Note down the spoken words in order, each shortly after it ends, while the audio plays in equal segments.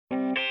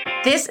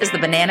This is the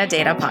Banana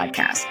Data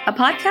Podcast, a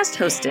podcast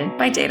hosted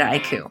by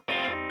Dataiku.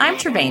 I'm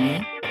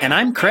Triveni. And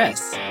I'm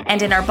Chris.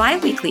 And in our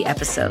bi-weekly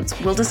episodes,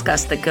 we'll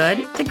discuss the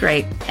good, the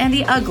great, and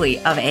the ugly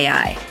of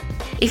AI.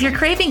 If you're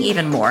craving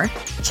even more,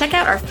 check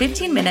out our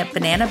 15-minute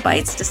Banana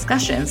Bites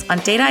discussions on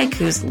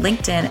Dataiku's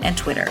LinkedIn and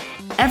Twitter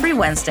every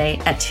Wednesday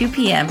at 2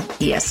 p.m.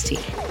 EST.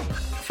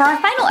 For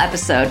our final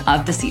episode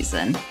of the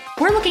season,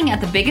 we're looking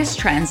at the biggest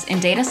trends in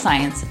data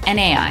science and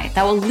AI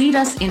that will lead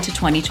us into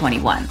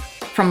 2021.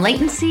 From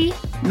latency,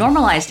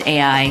 normalized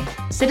AI,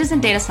 citizen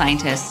data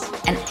scientists,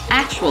 and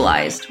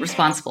actualized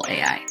responsible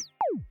AI.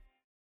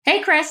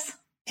 Hey, Chris.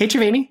 Hey,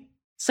 Triveni.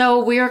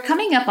 So we are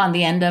coming up on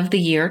the end of the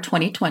year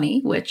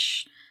 2020,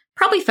 which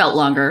probably felt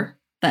longer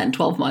than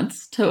 12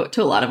 months to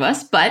a lot of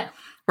us, but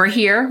we're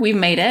here, we've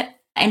made it.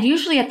 And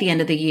usually at the end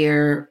of the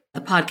year,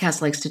 the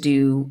podcast likes to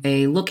do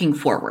a looking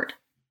forward,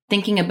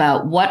 thinking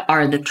about what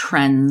are the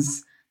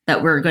trends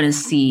that we're going to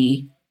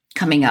see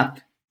coming up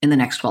in the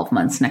next 12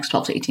 months, next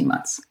 12 to 18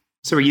 months.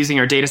 So we're using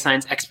our data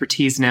science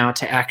expertise now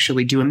to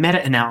actually do a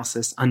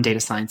meta-analysis on data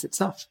science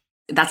itself.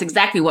 That's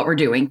exactly what we're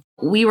doing.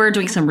 We were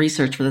doing some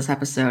research for this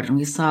episode, and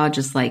we saw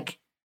just like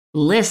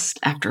list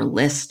after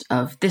list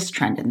of this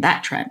trend and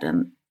that trend.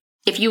 And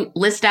if you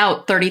list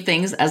out 30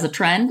 things as a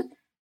trend,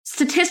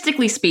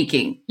 statistically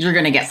speaking, you're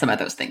going to get some of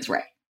those things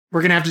right.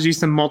 We're going to have to do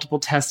some multiple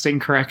testing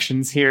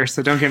corrections here,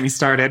 so don't get me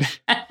started.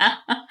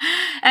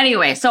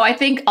 Anyway, so I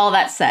think all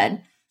that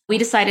said, we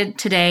decided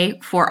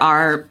today for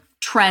our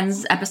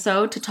trends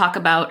episode to talk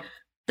about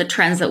the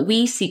trends that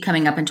we see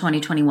coming up in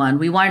 2021.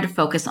 We wanted to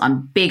focus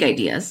on big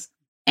ideas.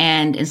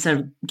 And instead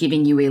of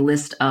giving you a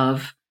list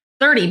of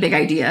 30 big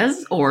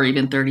ideas or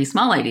even 30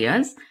 small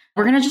ideas,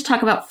 we're going to just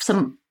talk about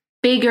some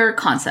bigger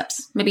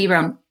concepts, maybe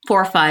around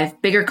 4 or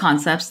 5 bigger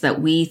concepts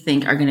that we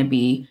think are going to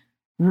be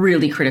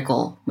really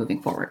critical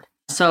moving forward.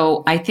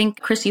 So I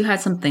think, Chris, you had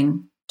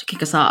something to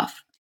kick us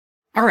off.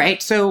 All right.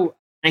 So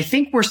I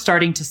think we're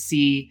starting to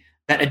see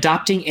that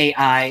adopting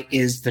AI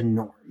is the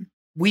norm.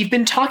 We've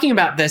been talking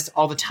about this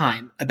all the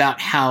time,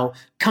 about how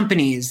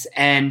companies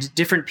and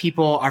different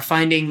people are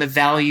finding the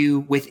value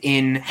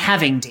within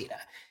having data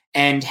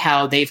and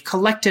how they've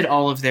collected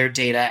all of their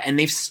data and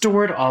they've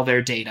stored all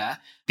their data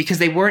because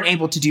they weren't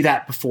able to do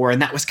that before.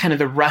 And that was kind of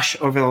the rush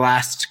over the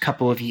last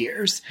couple of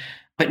years.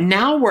 But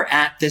now we're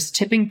at this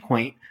tipping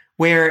point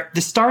where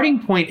the starting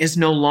point is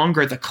no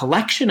longer the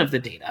collection of the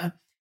data,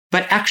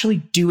 but actually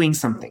doing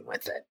something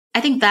with it.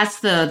 I think that's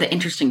the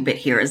interesting bit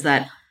here is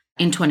that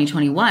in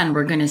 2021,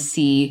 we're going to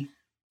see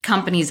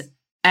companies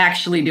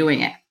actually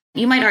doing it.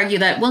 You might argue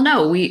that, well,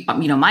 no,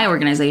 my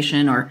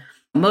organization or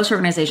most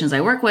organizations I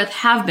work with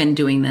have been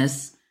doing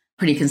this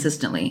pretty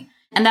consistently.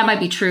 And that might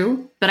be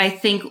true. But I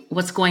think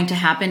what's going to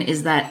happen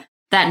is that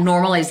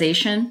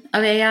normalization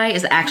of AI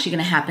is actually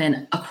going to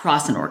happen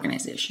across an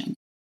organization.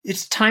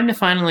 It's time to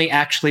finally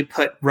actually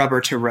put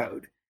rubber to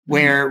road,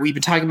 where we've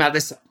been talking about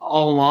this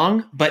all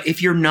along. But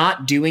if you're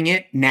not doing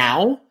it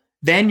now,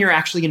 then you're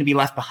actually going to be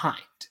left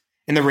behind.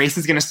 And the race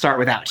is going to start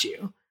without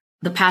you.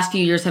 The past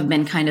few years have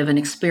been kind of an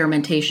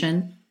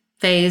experimentation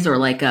phase or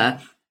like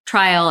a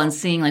trial and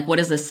seeing like, what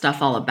is this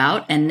stuff all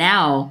about? And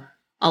now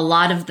a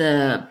lot of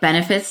the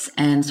benefits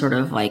and sort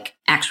of like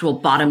actual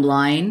bottom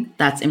line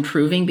that's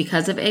improving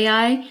because of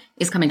AI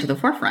is coming to the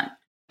forefront.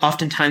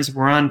 Oftentimes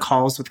we're on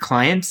calls with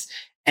clients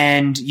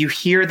and you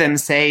hear them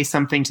say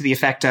something to the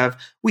effect of,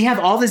 we have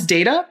all this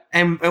data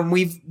and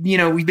we've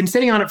been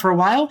sitting on it for a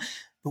while,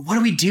 but what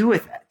do we do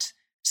with it?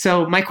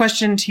 So my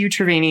question to you,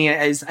 Triveni,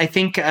 is I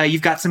think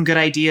you've got some good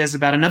ideas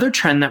about another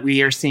trend that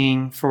we are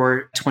seeing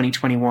for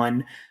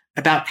 2021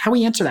 about how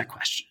we answer that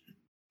question.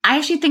 I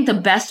actually think the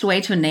best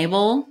way to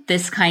enable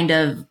this kind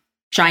of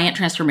giant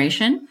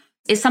transformation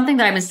is something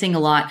that I've been seeing a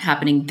lot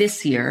happening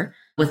this year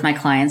with my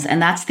clients,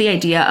 and that's the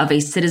idea of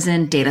a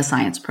citizen data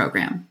science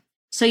program.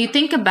 So you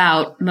think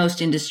about most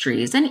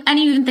industries, and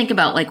you even think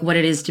about like what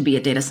it is to be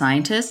a data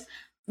scientist.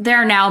 There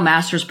are now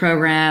master's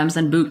programs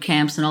and boot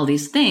camps and all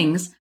these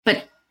things,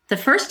 but the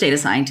first data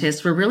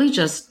scientists were really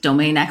just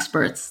domain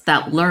experts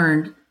that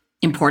learned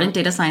important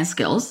data science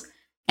skills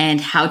and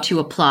how to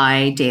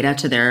apply data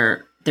to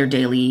their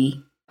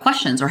daily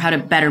questions or how to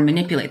better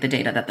manipulate the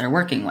data that they're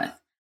working with.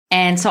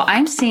 And so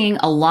I'm seeing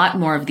a lot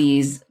more of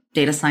these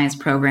data science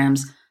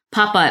programs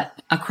pop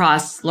up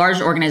across large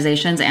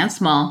organizations and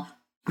small,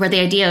 where the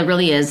idea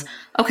really is,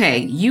 okay,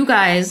 you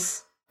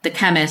guys, the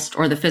chemist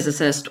or the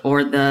physicist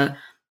or the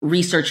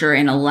researcher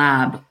in a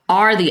lab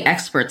are the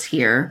experts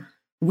here.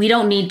 We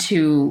don't need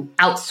to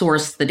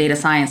outsource the data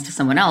science to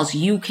someone else.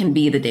 You can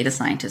be the data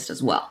scientist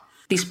as well.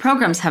 These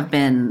programs have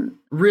been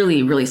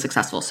really, really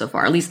successful so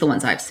far, at least the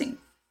ones I've seen.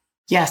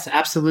 Yes,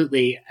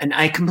 absolutely. And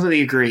I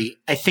completely agree.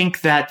 I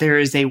think that there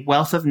is a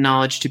wealth of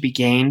knowledge to be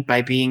gained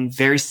by being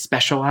very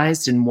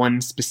specialized in one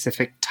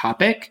specific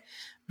topic,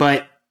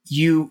 but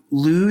you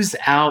lose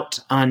out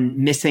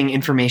on missing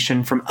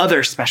information from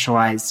other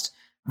specialized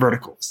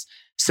verticals.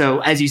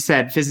 So as you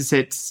said,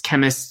 physicists,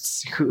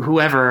 chemists,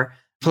 whoever,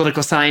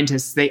 political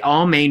scientists, they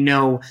all may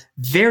know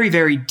very,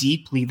 very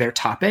deeply their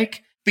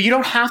topic, But you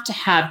don't have to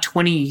have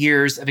 20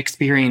 years of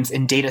experience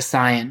in data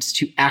science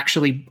to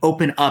actually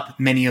open up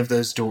many of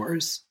those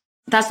doors.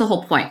 That's the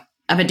whole point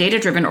of a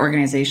data-driven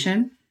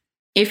organization.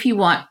 If you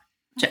want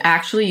to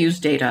actually use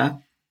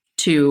data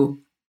to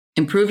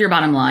improve your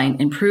bottom line,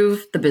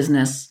 improve the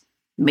business,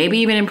 maybe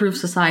even improve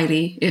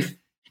society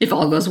if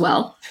all goes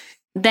well,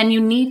 then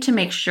you need to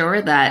make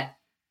sure that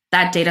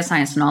that data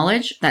science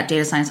knowledge, that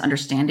data science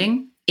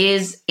understanding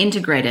is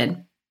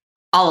integrated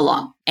all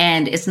along.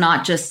 And it's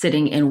not just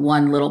sitting in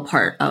one little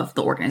part of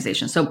the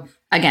organization. So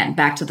again,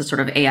 back to the sort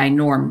of AI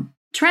norm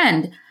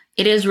trend,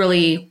 it is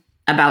really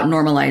about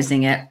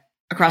normalizing it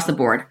across the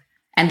board.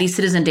 And these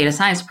citizen data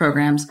science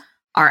programs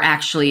are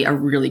actually a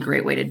really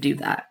great way to do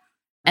that.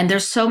 And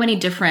there's so many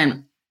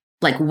different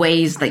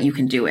ways that you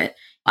can do it.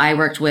 I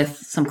worked with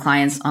some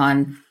clients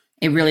on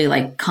a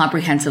really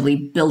comprehensively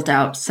built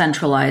out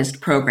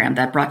centralized program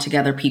that brought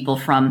together people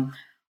from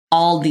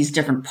all these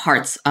different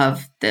parts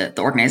of the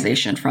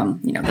organization,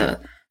 from the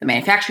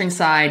manufacturing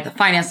side, the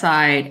finance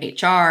side,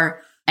 HR.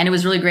 And it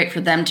was really great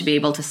for them to be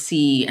able to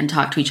see and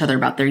talk to each other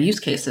about their use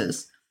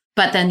cases.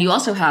 But then you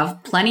also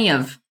have plenty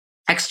of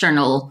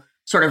external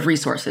sort of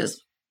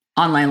resources,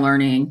 online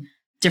learning,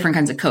 different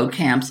kinds of code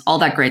camps, all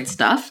that great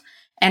stuff.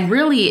 And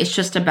really, it's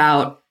just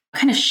about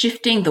kind of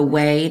shifting the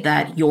way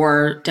that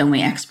your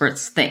domain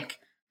experts think,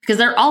 because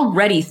they're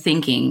already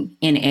thinking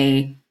in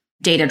a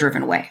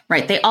data-driven way,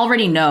 right? They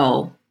already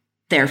know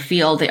their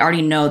field. They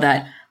already know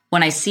that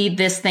when I see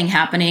this thing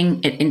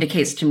happening, it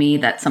indicates to me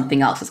that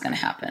something else is going to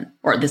happen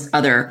or this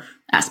other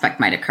aspect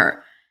might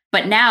occur.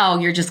 But now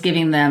you're just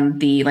giving them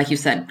the, like you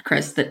said,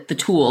 Chris, the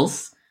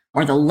tools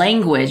or the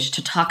language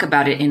to talk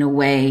about it in a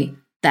way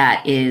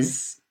that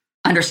is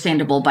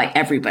understandable by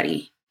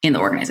everybody in the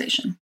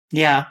organization.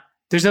 Yeah.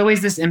 There's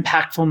always this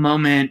impactful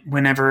moment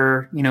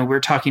whenever, we're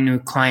talking to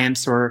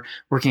clients or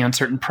working on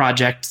certain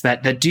projects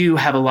that do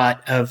have a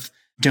lot of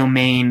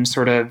domain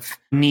sort of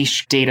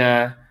niche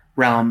data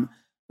realm,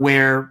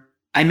 where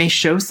I may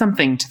show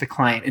something to the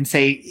client and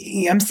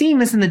say, I'm seeing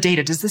this in the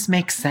data. Does this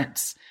make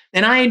sense?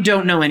 And I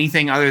don't know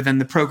anything other than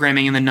the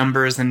programming and the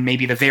numbers and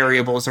maybe the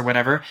variables or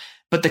whatever.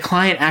 But the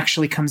client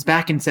actually comes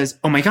back and says,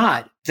 oh my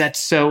God, that's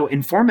so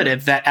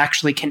informative. That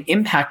actually can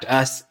impact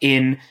us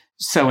in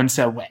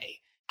so-and-so way.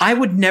 I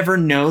would never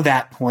know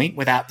that point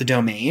without the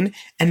domain,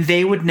 and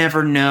they would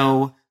never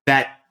know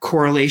that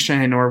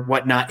correlation or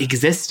whatnot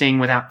existing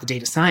without the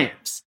data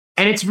science.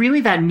 And it's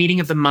really that meeting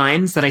of the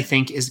minds that I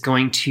think we're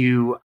going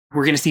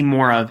to see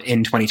more of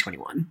in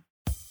 2021.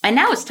 And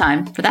now it's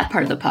time for that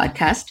part of the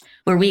podcast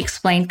where we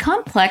explain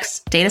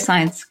complex data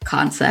science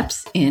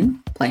concepts in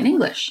plain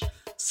English.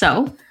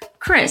 So,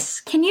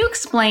 Chris, can you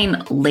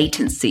explain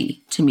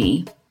latency to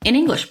me in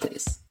English,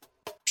 please?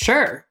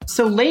 Sure.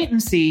 So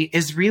latency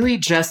is really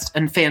just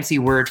a fancy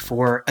word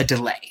for a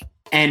delay.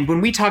 And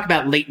when we talk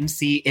about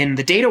latency in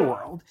the data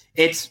world,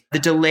 it's the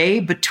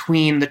delay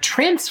between the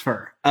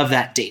transfer of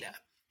that data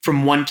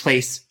from one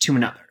place to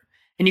another.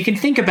 And you can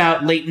think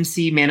about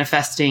latency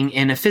manifesting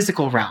in a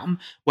physical realm,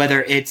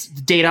 whether it's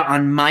data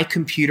on my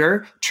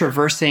computer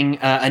traversing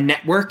a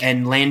network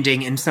and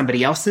landing in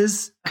somebody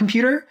else's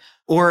computer,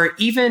 or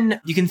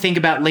even you can think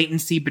about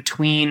latency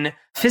between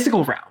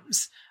physical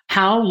realms.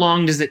 How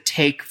long does it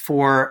take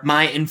for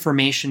my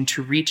information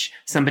to reach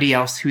somebody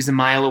else who's a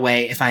mile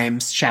away if I am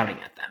shouting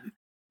at them?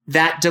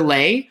 That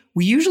delay,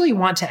 we usually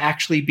want to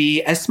actually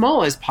be as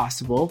small as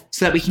possible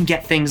so that we can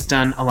get things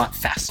done a lot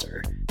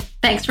faster.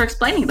 Thanks for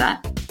explaining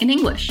that in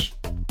English.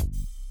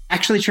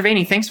 Actually,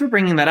 Triveni, thanks for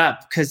bringing that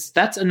up, because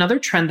that's another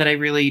trend that I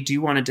really do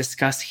want to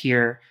discuss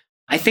here.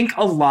 I think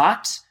a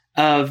lot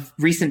of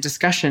recent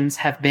discussions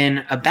have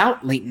been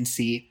about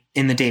latency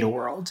in the data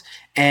world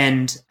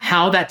and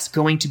how that's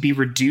going to be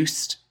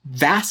reduced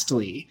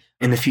vastly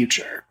in the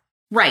future.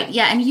 Right.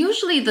 Yeah. And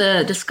usually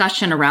the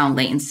discussion around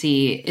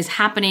latency is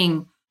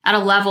happening at a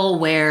level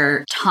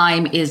where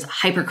time is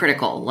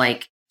hypercritical,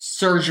 like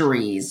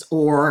surgeries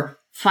or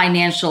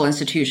financial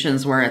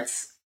institutions where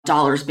it's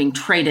dollars being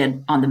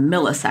traded on the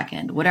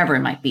millisecond, whatever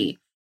it might be.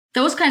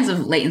 Those kinds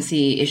of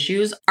latency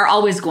issues are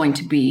always going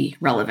to be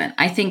relevant.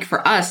 I think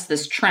for us,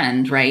 this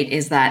trend, right,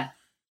 is that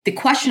the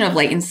question of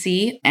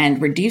latency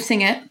and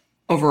reducing it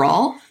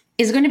overall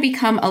is going to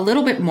become a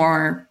little bit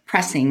more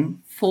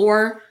pressing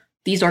for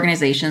these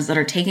organizations that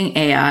are taking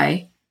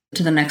AI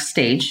to the next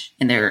stage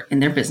in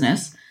their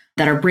business,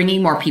 that are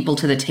bringing more people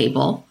to the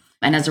table.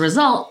 And as a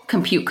result,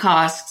 compute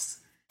costs,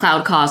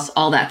 cloud costs,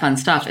 all that fun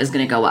stuff is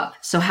going to go up.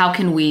 So how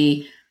can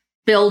we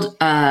build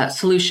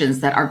solutions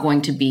that are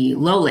going to be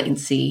low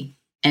latency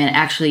and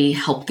actually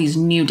help these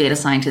new data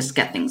scientists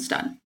get things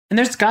done? And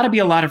there's got to be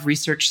a lot of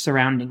research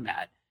surrounding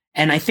that.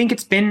 And I think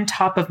it's been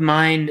top of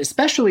mind,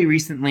 especially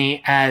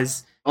recently,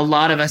 as a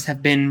lot of us have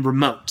been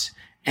remote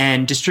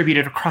and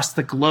distributed across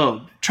the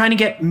globe, trying to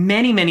get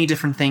many, many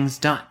different things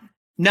done.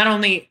 Not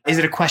only is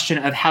it a question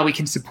of how we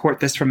can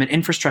support this from an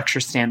infrastructure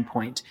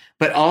standpoint,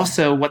 but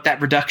also what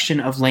that reduction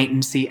of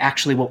latency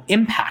actually will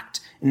impact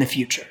in the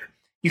future.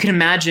 You can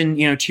imagine,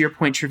 to your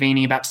point,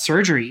 Triveni, about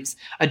surgeries,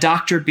 a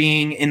doctor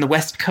being in the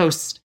West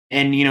Coast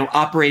and,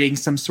 operating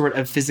some sort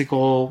of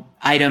physical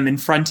item in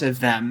front of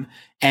them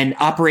and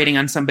operating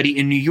on somebody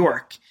in New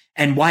York.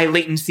 And why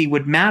latency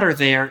would matter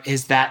there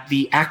is that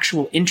the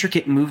actual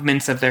intricate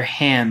movements of their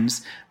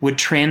hands would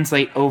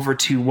translate over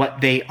to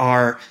what they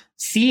are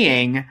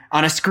seeing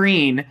on a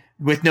screen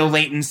with no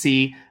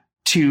latency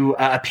to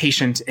a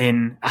patient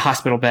in a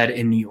hospital bed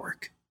in New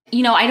York.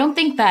 I don't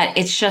think that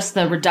it's just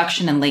the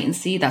reduction in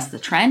latency that's the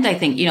trend. I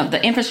think,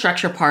 the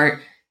infrastructure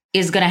part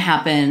is going to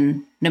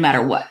happen no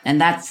matter what. And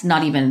that's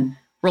not even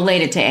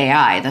related to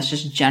AI. That's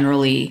just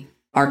generally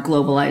our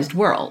globalized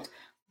world.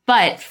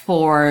 But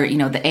for,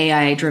 the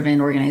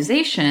AI-driven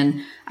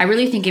organization, I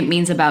really think it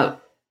means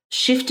about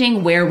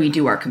shifting where we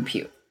do our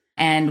compute.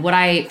 And what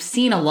I've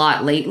seen a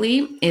lot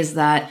lately is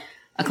that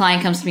a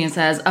client comes to me and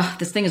says, oh,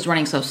 this thing is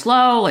running so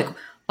slow. Like,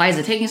 why is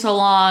it taking so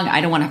long?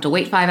 I don't want to have to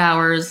wait 5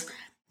 hours.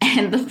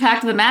 And the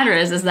fact of the matter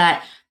is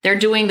that they're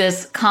doing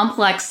this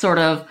complex sort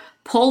of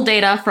pull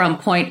data from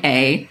point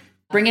A,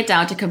 bring it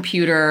down to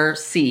computer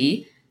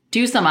C,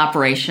 do some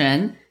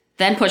operation,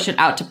 then push it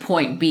out to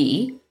point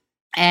B.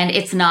 And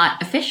it's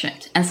not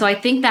efficient. And so I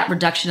think that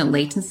reduction in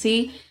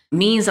latency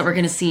means that we're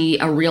going to see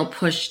a real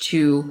push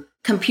to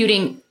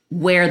computing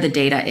where the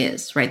data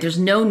is, right? There's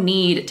no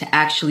need to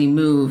actually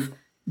move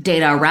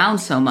data around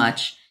so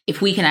much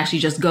if we can actually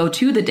just go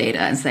to the data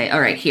and say, all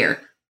right, here,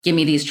 give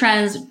me these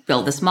trends,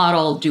 build this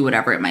model, do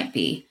whatever it might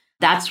be.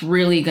 That's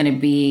really going to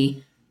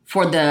be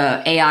for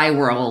the AI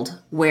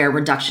world where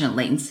reduction in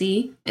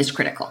latency is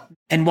critical.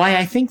 And why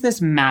I think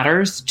this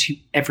matters to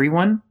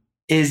everyone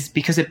is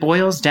because it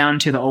boils down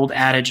to the old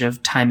adage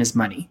of time is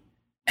money.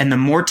 And the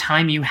more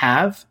time you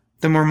have,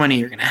 the more money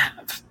you're going to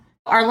have.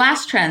 Our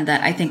last trend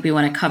that I think we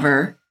want to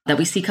cover that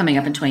we see coming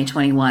up in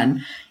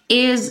 2021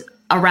 is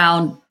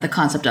around the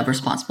concept of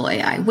responsible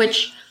AI,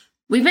 which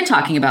we've been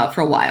talking about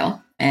for a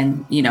while.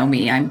 And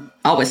me, I'm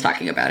always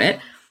talking about it.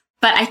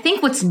 But I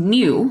think what's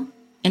new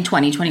in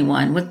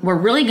 2021, what we're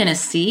really going to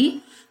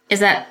see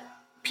is that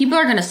people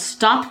are going to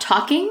stop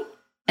talking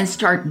and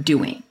start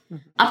doing.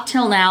 Up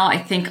till now, I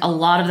think a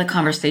lot of the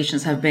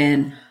conversations have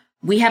been,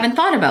 we haven't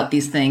thought about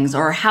these things,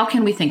 or how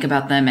can we think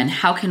about them, and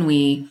how can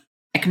we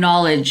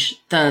acknowledge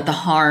the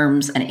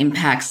harms and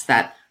impacts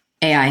that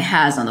AI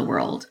has on the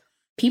world.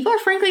 People are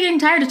frankly getting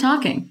tired of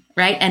talking,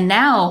 right? And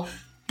now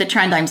the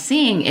trend I'm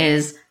seeing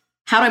is,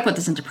 how do I put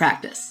this into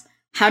practice?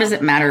 How does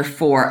it matter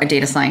for a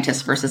data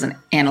scientist versus an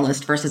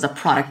analyst versus a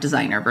product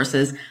designer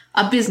versus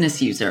a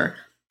business user?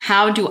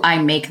 How do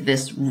I make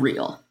this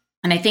real?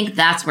 And I think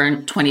that's where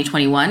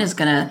 2021 is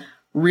going to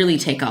really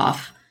take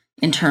off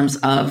in terms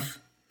of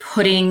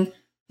putting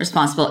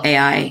responsible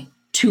AI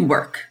to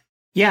work.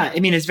 Yeah,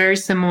 it's very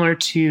similar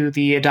to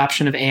the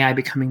adoption of AI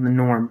becoming the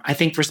norm. I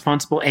think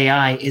responsible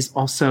AI is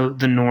also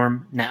the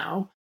norm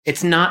now.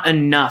 It's not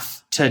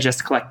enough to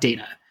just collect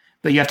data,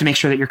 but you have to make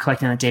sure that you're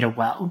collecting that data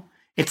well.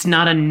 It's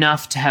not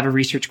enough to have a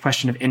research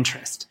question of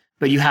interest,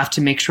 but you have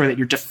to make sure that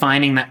you're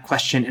defining that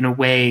question in a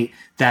way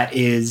that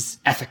is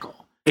ethical.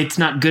 It's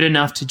not good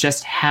enough to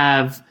just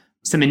have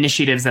some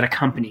initiatives at a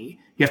company.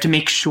 You have to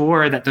make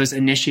sure that those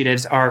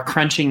initiatives are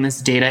crunching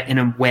this data in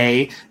a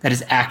way that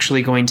is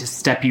actually going to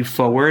step you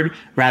forward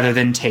rather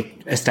than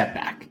take a step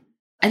back.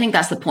 I think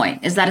that's the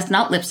point, is that it's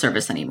not lip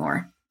service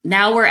anymore.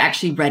 Now we're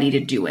actually ready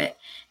to do it.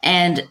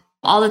 And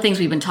all the things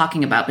we've been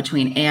talking about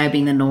between AI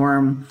being the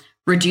norm,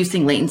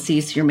 reducing latency,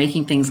 so you're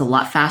making things a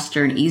lot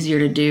faster and easier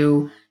to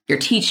do. You're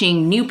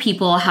teaching new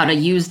people how to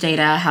use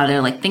data, how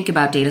to think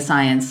about data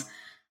science.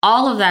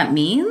 All of that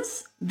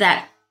means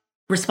that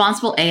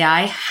responsible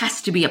AI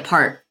has to be a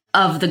part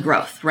of the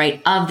growth,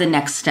 right? Of the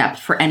next step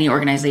for any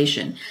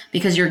organization,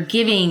 because you're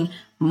giving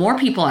more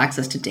people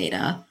access to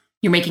data.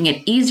 You're making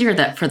it easier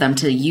for them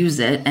to use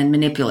it and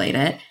manipulate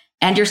it.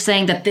 And you're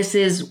saying that this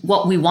is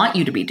what we want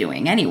you to be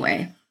doing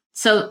anyway.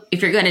 So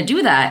if you're going to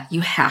do that,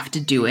 you have to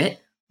do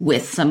it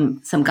with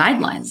some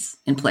guidelines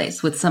in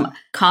place, with some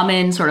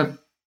common sort of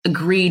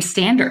agreed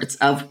standards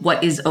of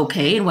what is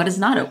okay and what is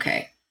not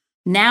okay.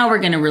 Now we're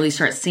going to really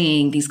start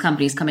seeing these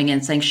companies coming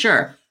in saying,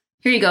 sure,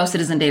 here you go,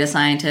 citizen data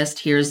scientist.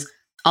 Here's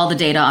all the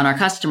data on our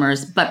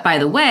customers. But by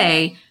the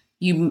way,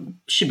 you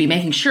should be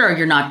making sure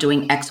you're not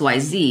doing X, Y,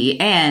 Z.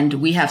 And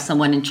we have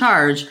someone in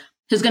charge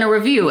who's going to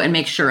review and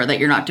make sure that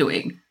you're not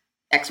doing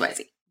X, Y,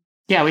 Z.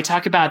 Yeah, we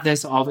talk about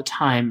this all the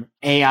time.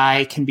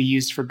 AI can be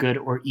used for good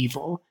or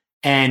evil.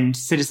 And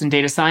citizen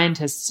data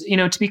scientists,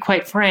 to be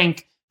quite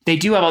frank, they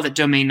do have all the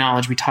domain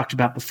knowledge we talked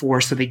about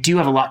before. So they do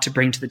have a lot to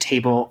bring to the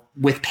table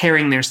with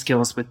pairing their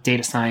skills with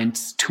data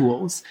science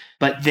tools.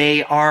 But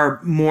they are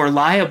more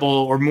liable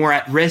or more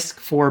at risk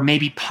for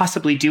maybe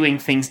possibly doing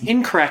things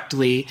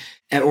incorrectly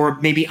or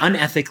maybe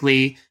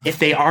unethically if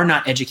they are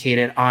not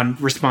educated on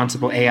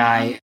responsible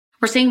AI.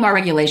 We're seeing more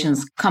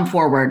regulations come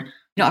forward,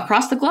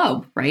 across the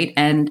globe, right?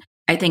 And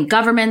I think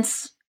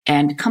governments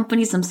and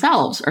companies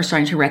themselves are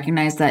starting to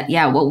recognize that,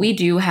 what we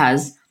do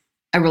has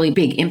a really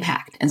big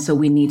impact. And so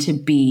we need to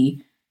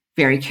be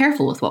very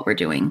careful with what we're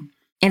doing.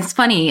 And it's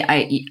funny,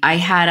 I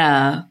had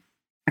a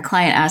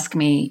client ask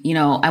me,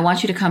 I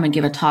want you to come and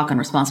give a talk on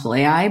responsible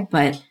AI,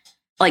 but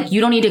you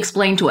don't need to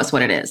explain to us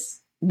what it is.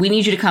 we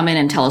need you to come in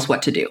and tell us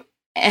what to do.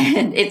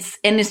 And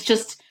it's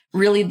just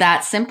really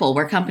that simple,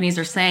 where companies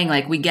are saying,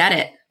 like, we get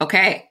it.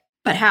 Okay,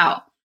 but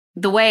how?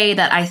 The way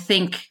that I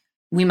think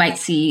we might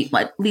see,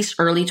 at least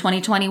early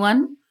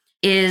 2021,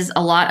 is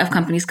a lot of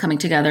companies coming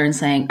together and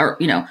saying, or,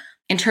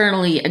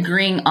 internally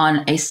agreeing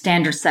on a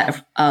standard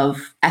set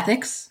of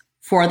ethics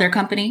for their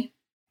company.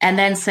 And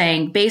then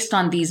saying, based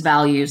on these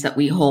values that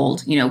we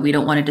hold, we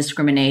don't want to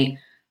discriminate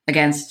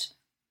against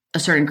a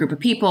certain group of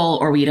people,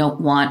 or we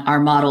don't want our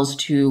models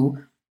to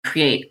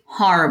create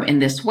harm in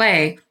this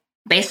way.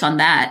 Based on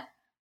that,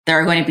 there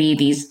are going to be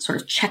these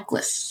sort of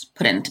checklists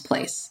put into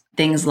place.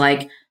 Things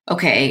like,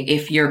 okay,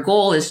 if your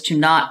goal is to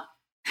not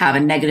have a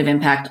negative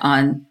impact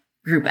on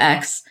group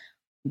X,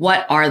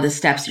 what are the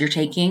steps you're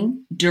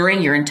taking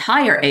during your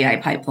entire AI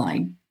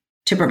pipeline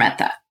to prevent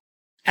that?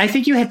 I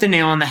think you hit the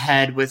nail on the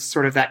head with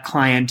sort of that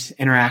client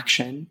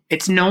interaction.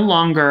 It's no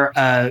longer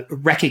a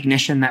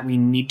recognition that we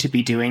need to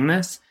be doing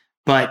this,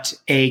 but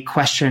a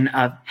question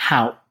of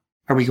how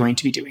are we going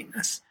to be doing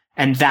this?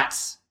 And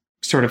that's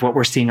sort of what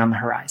we're seeing on the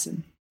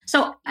horizon.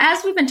 So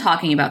as we've been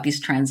talking about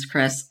these trends,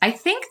 Chris, I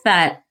think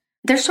that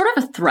there's sort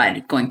of a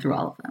thread going through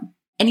all of them.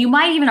 And you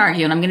might even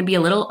argue, and I'm going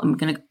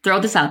to throw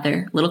this out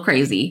there, a little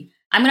crazy.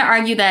 I'm going to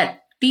argue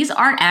that these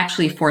aren't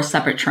actually 4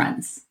 separate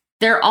trends.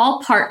 They're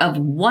all part of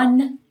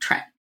one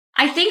trend.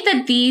 I think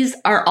that these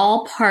are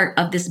all part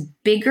of this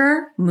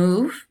bigger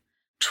move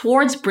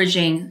towards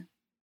bridging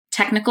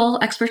technical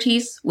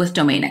expertise with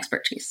domain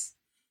expertise,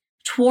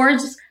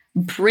 towards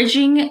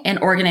bridging an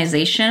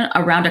organization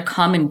around a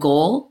common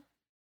goal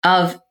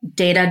of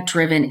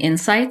data-driven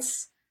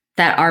insights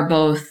that are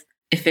both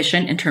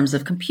efficient in terms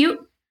of compute,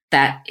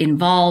 that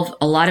involve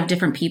a lot of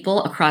different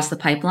people across the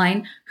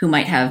pipeline who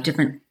might have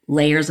different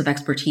layers of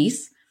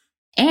expertise,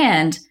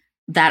 and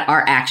that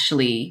are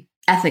actually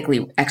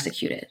ethically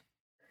executed.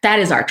 That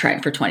is our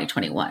trend for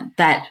 2021,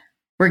 that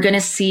we're going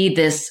to see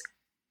this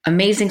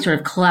amazing sort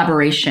of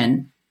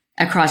collaboration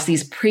across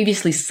these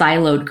previously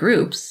siloed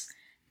groups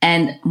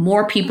and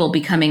more people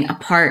becoming a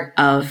part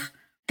of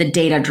the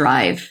data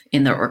drive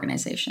in their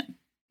organization.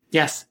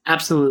 Yes,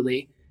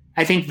 absolutely.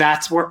 I think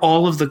that's where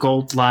all of the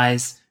gold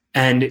lies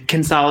and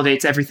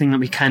consolidates everything that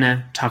we kind of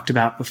talked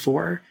about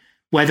before.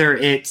 Whether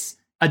it's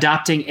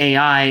adopting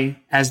AI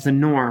as the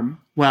norm,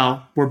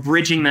 well, we're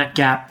bridging that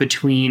gap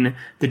between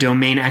the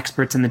domain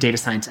experts and the data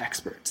science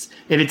experts.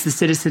 If it's the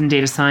Citizen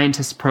Data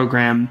Scientist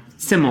program,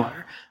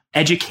 similar,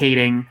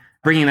 educating,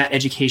 bringing that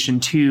education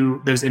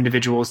to those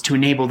individuals to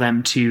enable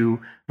them to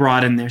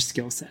broaden their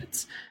skill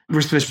sets.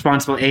 With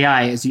responsible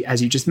AI,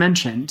 as you just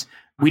mentioned,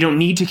 we don't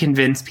need to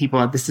convince people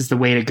that this is the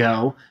way to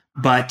go,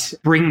 but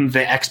bring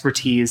the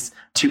expertise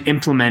to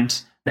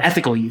implement the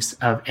ethical use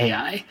of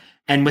AI.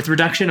 And with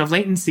reduction of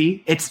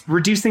latency, it's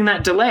reducing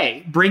that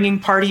delay, bringing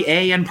party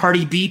A and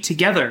party B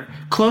together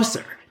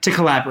closer to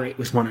collaborate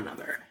with one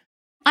another.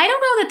 I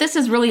don't know that this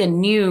is really a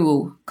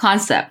new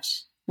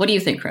concept. What do you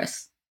think,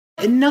 Chris?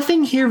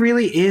 Nothing here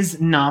really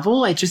is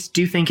novel. I just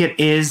do think it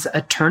is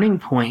a turning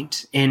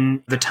point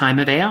in the time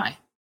of AI.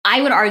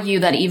 I would argue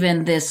that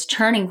even this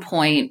turning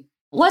point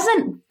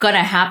wasn't going to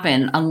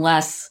happen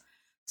unless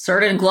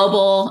certain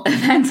global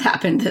events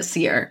happened this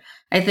year.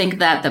 I think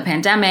that the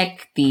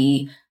pandemic,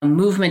 the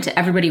movement to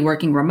everybody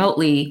working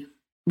remotely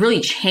really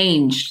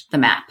changed the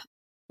map.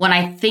 When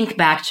I think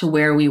back to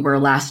where we were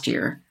last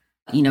year,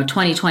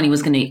 2020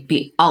 was going to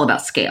be all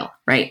about scale,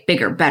 right?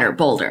 Bigger, better,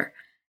 bolder.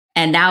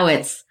 And now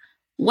it's,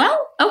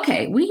 well,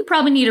 okay, we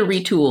probably need to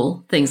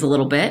retool things a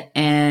little bit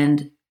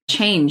and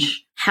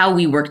change how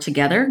we work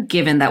together,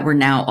 given that we're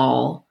now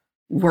all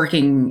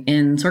working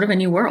in sort of a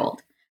new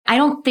world. I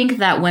don't think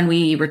that when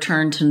we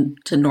return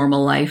to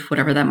normal life,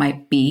 whatever that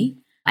might be,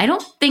 I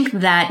don't think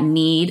that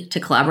need to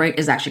collaborate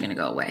is actually going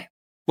to go away.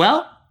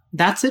 Well,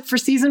 that's it for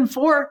season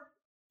 4.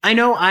 I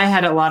know I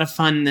had a lot of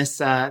fun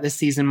this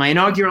season, my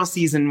inaugural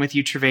season with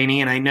you, Triveni,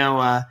 and I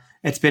know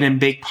it's been in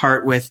big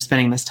part with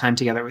spending this time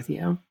together with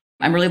you.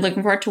 I'm really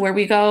looking forward to where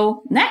we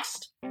go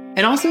next.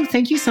 And also,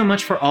 thank you so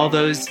much for all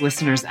those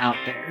listeners out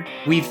there.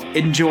 We've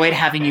enjoyed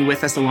having you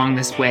with us along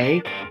this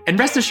way, and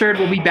rest assured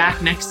we'll be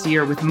back next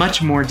year with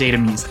much more data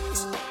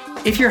musings.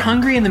 If you're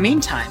hungry in the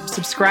meantime,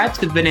 subscribe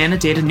to the Banana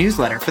Data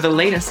newsletter for the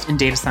latest in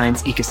data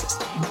science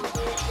ecosystem.